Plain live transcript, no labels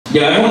Yo,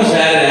 everyone's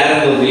mad at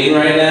Adam Levine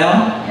right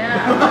now. Yeah.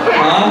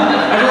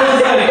 Everyone's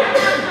like,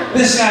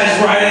 this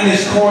guy's writing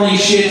this corny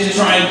shit to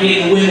try and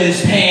get in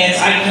women's pants.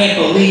 I can't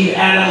believe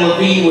Adam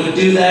Levine would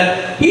do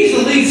that. He's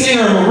the lead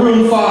singer of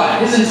Maroon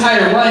 5. His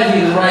entire life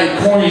he was writing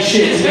corny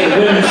shit to get in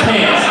women's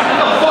pants.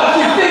 What the fuck do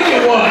you think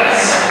it was?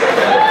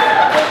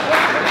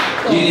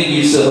 Do you think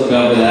you still hook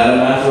up with Adam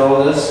after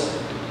all this?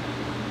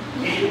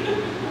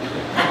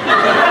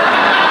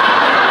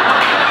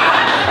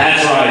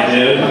 That's right,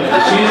 dude.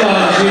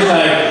 She's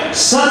like,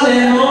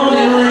 Sunday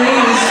morning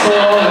rain is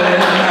falling.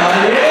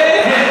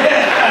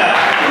 Yeah.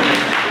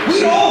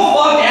 We all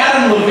fuck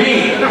Adam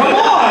Levine. Come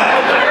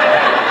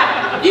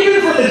on.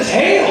 Even for the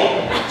tail,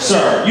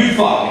 sir, you'd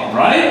fuck him,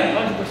 right?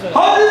 100%.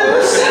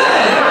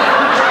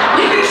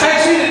 You can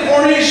text me the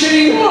corniest shit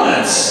he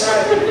wants.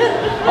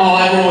 Oh,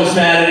 everyone was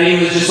mad at it.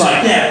 He was just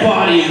like, that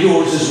body of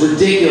yours is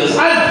ridiculous.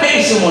 I'd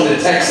pay someone to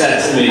text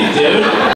that to me, dude.